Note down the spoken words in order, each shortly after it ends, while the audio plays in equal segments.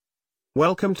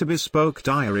Welcome to Bespoke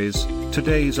Diaries.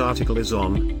 Today's article is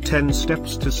on 10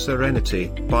 Steps to Serenity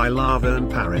by Laverne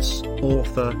Paris,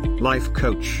 author, life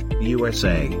coach,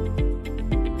 USA.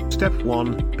 Step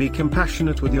 1. Be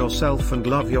compassionate with yourself and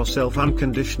love yourself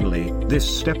unconditionally.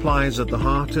 This step lies at the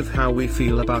heart of how we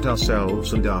feel about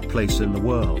ourselves and our place in the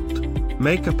world.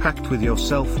 Make a pact with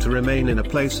yourself to remain in a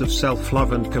place of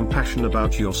self-love and compassion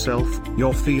about yourself,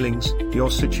 your feelings, your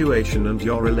situation and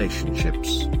your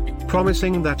relationships.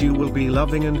 Promising that you will be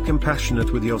loving and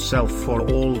compassionate with yourself for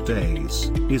all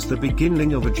days, is the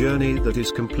beginning of a journey that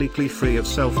is completely free of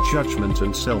self-judgment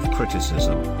and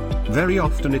self-criticism. Very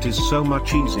often it is so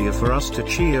much easier for us to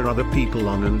cheer other people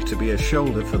on and to be a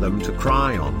shoulder for them to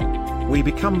cry on. We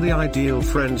become the ideal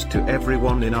friend to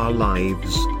everyone in our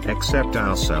lives, except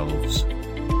ourselves.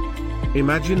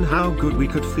 Imagine how good we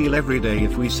could feel every day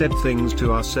if we said things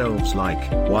to ourselves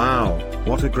like, "Wow,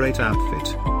 what a great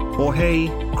outfit." Or "Hey,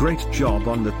 great job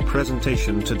on the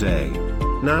presentation today."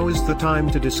 Now is the time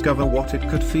to discover what it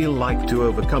could feel like to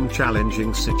overcome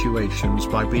challenging situations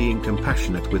by being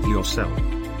compassionate with yourself.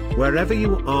 Wherever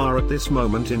you are at this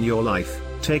moment in your life,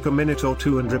 take a minute or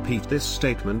two and repeat this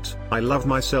statement: I love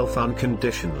myself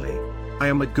unconditionally. I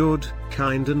am a good,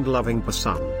 kind and loving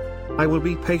person. I will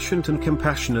be patient and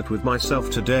compassionate with myself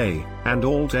today, and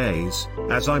all days,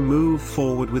 as I move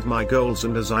forward with my goals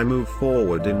and as I move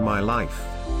forward in my life.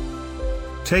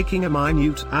 Taking a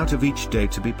minute out of each day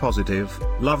to be positive,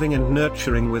 loving and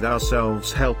nurturing with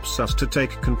ourselves helps us to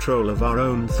take control of our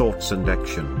own thoughts and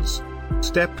actions.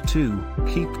 Step 2.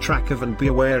 Keep track of and be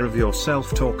aware of your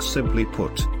self-talk. Simply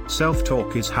put,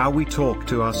 self-talk is how we talk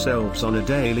to ourselves on a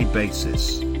daily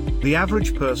basis. The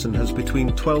average person has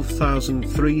between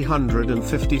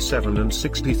 12,357 and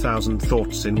 60,000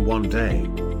 thoughts in one day.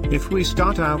 If we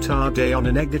start out our day on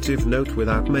a negative note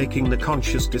without making the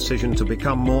conscious decision to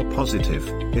become more positive,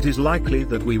 it is likely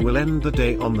that we will end the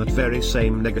day on that very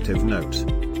same negative note.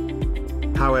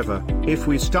 However, if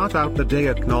we start out the day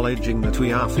acknowledging that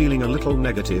we are feeling a little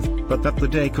negative, but that the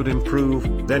day could improve,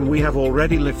 then we have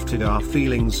already lifted our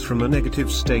feelings from a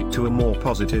negative state to a more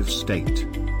positive state.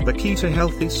 The key to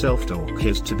healthy self-talk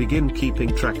is to begin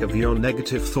keeping track of your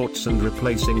negative thoughts and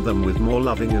replacing them with more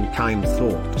loving and kind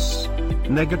thoughts.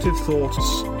 Negative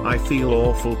thoughts: I feel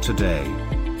awful today.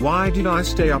 Why did I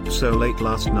stay up so late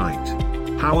last night?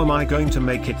 How am I going to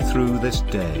make it through this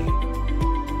day?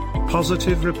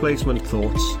 Positive replacement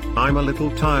thoughts: I'm a little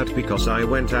tired because I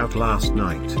went out last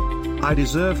night. I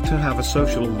deserve to have a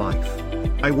social life.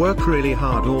 I work really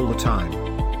hard all the time.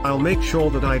 I'll make sure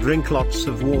that I drink lots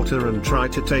of water and try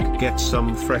to get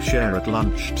some fresh air at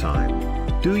lunchtime.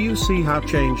 Do you see how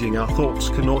changing our thoughts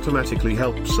can automatically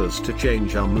helps us to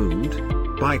change our mood?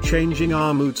 By changing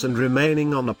our moods and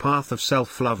remaining on the path of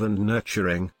self-love and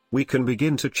nurturing, we can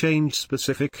begin to change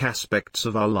specific aspects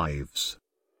of our lives.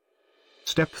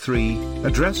 Step 3.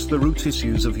 Address the root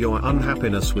issues of your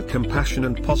unhappiness with compassion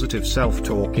and positive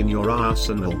self-talk in your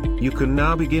arsenal. You can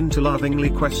now begin to lovingly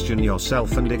question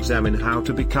yourself and examine how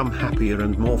to become happier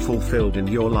and more fulfilled in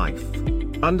your life.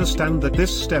 Understand that this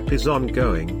step is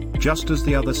ongoing, just as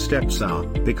the other steps are,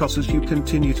 because as you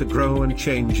continue to grow and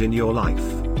change in your life,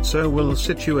 so will the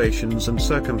situations and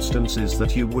circumstances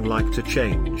that you would like to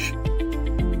change.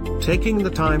 Taking the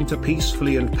time to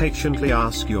peacefully and patiently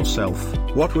ask yourself,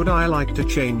 what would I like to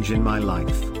change in my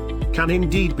life? Can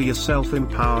indeed be a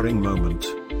self-empowering moment.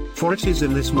 For it is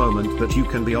in this moment that you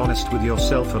can be honest with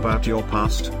yourself about your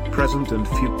past, present and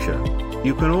future.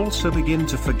 You can also begin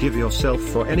to forgive yourself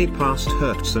for any past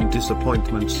hurts and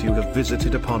disappointments you have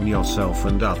visited upon yourself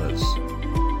and others.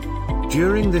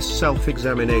 During this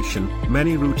self-examination,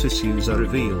 many root issues are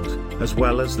revealed, as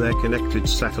well as their connected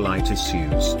satellite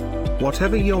issues.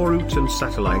 Whatever your root and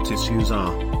satellite issues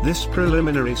are, this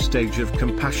preliminary stage of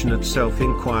compassionate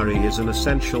self-inquiry is an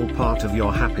essential part of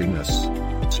your happiness.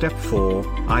 Step 4.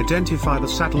 Identify the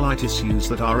satellite issues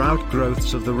that are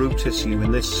outgrowths of the root issue.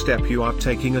 In this step you are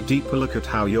taking a deeper look at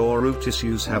how your root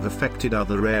issues have affected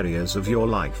other areas of your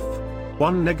life.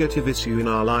 One negative issue in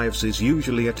our lives is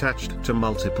usually attached to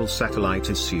multiple satellite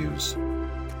issues.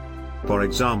 For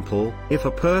example, if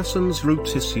a person's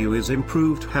root issue is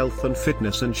improved health and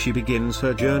fitness and she begins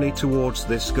her journey towards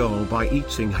this goal by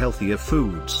eating healthier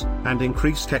foods and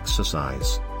increased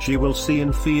exercise, she will see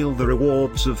and feel the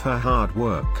rewards of her hard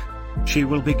work. She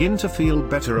will begin to feel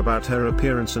better about her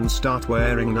appearance and start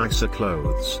wearing nicer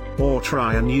clothes, or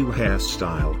try a new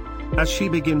hairstyle. As she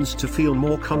begins to feel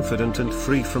more confident and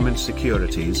free from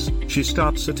insecurities, she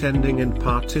starts attending and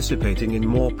participating in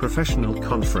more professional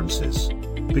conferences.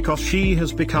 Because she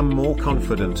has become more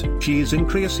confident, she is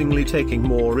increasingly taking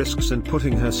more risks and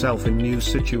putting herself in new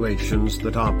situations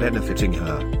that are benefiting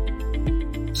her.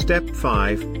 Step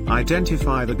 5.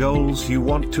 Identify the goals you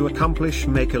want to accomplish.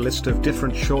 Make a list of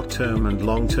different short-term and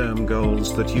long-term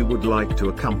goals that you would like to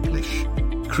accomplish.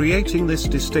 Creating this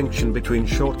distinction between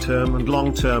short-term and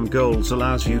long-term goals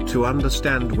allows you to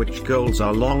understand which goals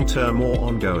are long-term or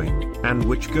ongoing, and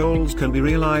which goals can be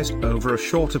realized over a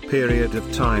shorter period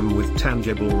of time with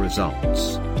tangible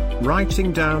results.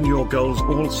 Writing down your goals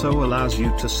also allows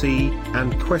you to see,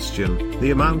 and question, the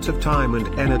amount of time and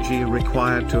energy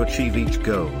required to achieve each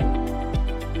goal.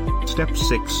 Step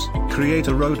 6. Create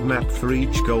a roadmap for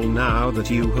each goal. Now that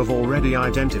you have already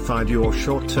identified your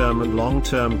short-term and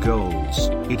long-term goals,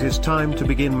 it is time to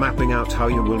begin mapping out how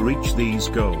you will reach these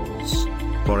goals.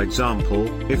 For example,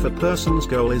 if a person's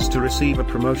goal is to receive a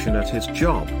promotion at his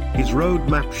job, his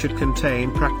roadmap should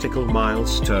contain practical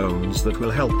milestones that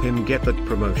will help him get that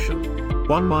promotion.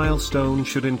 One milestone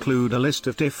should include a list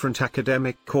of different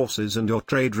academic courses and/or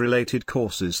trade-related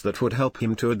courses that would help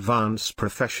him to advance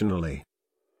professionally.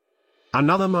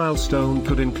 Another milestone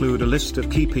could include a list of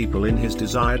key people in his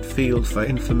desired field for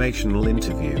informational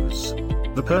interviews.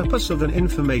 The purpose of an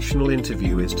informational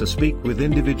interview is to speak with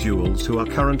individuals who are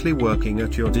currently working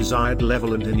at your desired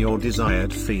level and in your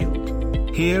desired field.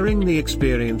 Hearing the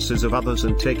experiences of others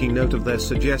and taking note of their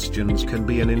suggestions can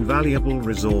be an invaluable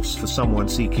resource for someone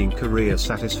seeking career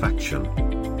satisfaction.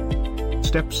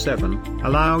 Step 7.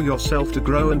 Allow yourself to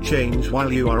grow and change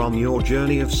while you are on your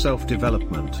journey of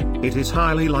self-development. It is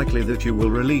highly likely that you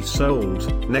will release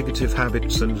old, negative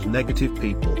habits and negative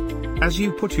people. As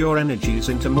you put your energies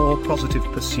into more positive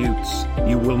pursuits,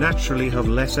 you will naturally have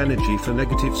less energy for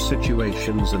negative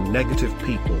situations and negative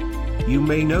people. You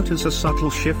may notice a subtle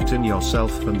shift in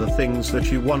yourself and the things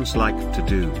that you once liked to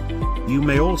do. You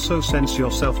may also sense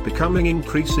yourself becoming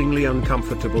increasingly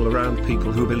uncomfortable around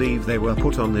people who believe they were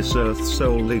put on this earth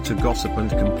solely to gossip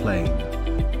and complain.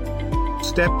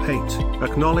 Step 8.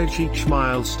 Acknowledge each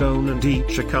milestone and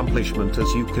each accomplishment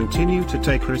as you continue to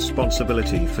take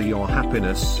responsibility for your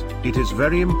happiness. It is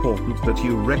very important that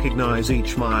you recognize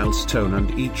each milestone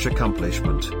and each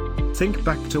accomplishment. Think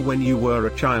back to when you were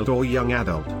a child or young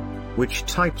adult. Which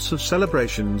types of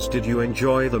celebrations did you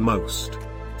enjoy the most?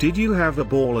 Did you have a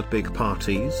ball at big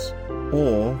parties?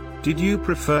 Or did you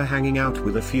prefer hanging out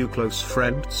with a few close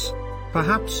friends?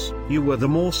 Perhaps you were the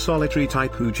more solitary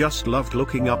type who just loved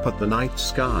looking up at the night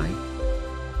sky.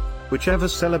 Whichever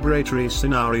celebratory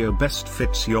scenario best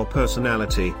fits your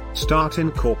personality, start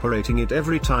incorporating it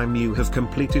every time you have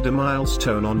completed a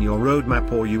milestone on your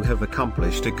roadmap or you have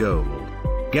accomplished a goal.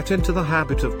 Get into the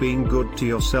habit of being good to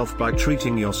yourself by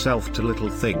treating yourself to little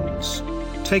things.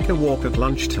 Take a walk at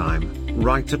lunchtime,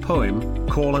 write a poem,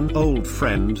 call an old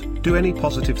friend, do any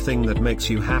positive thing that makes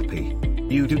you happy.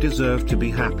 You do deserve to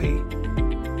be happy.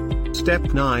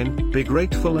 Step 9. Be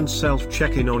grateful and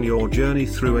self-check in on your journey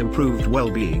through improved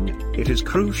well-being. It is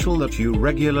crucial that you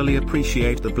regularly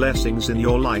appreciate the blessings in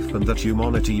your life and that you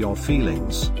monitor your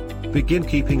feelings. Begin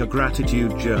keeping a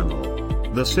gratitude journal.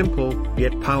 The simple,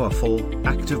 yet powerful,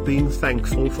 act of being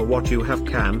thankful for what you have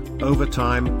can, over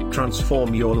time,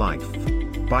 transform your life.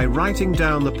 By writing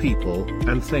down the people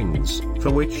and things for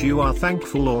which you are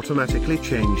thankful automatically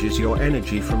changes your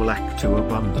energy from lack to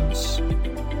abundance.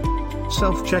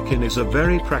 Self-check-in is a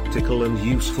very practical and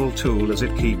useful tool as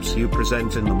it keeps you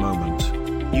present in the moment.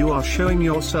 You are showing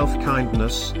yourself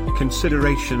kindness,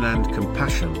 consideration and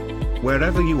compassion.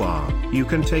 Wherever you are, you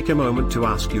can take a moment to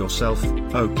ask yourself,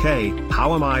 okay,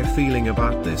 how am I feeling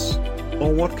about this?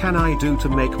 Or what can I do to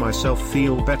make myself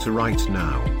feel better right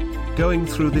now? Going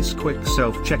through this quick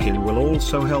self-check-in will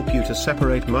also help you to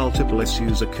separate multiple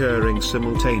issues occurring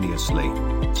simultaneously.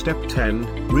 Step 10.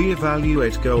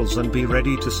 Reevaluate goals and be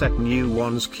ready to set new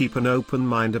ones. Keep an open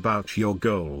mind about your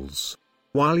goals.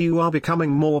 While you are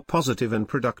becoming more positive and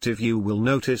productive, you will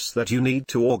notice that you need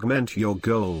to augment your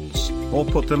goals, or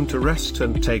put them to rest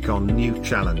and take on new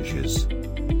challenges.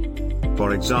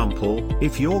 For example,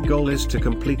 if your goal is to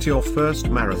complete your first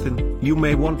marathon, you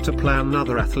may want to plan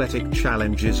other athletic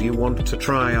challenges you want to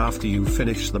try after you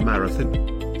finish the marathon.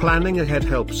 Planning ahead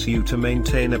helps you to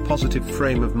maintain a positive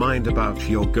frame of mind about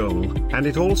your goal, and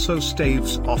it also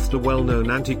staves off the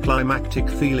well-known anticlimactic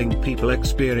feeling people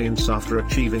experience after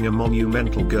achieving a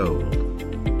monumental goal.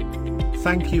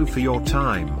 Thank you for your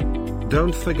time.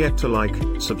 Don't forget to like,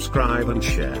 subscribe and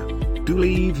share. Do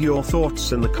leave your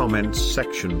thoughts in the comments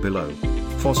section below.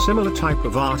 For similar type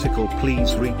of article,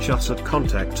 please reach us at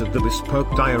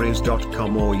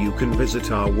contact@thebespokediaries.com, or you can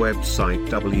visit our website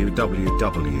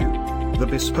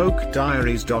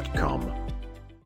www.thebespokediaries.com.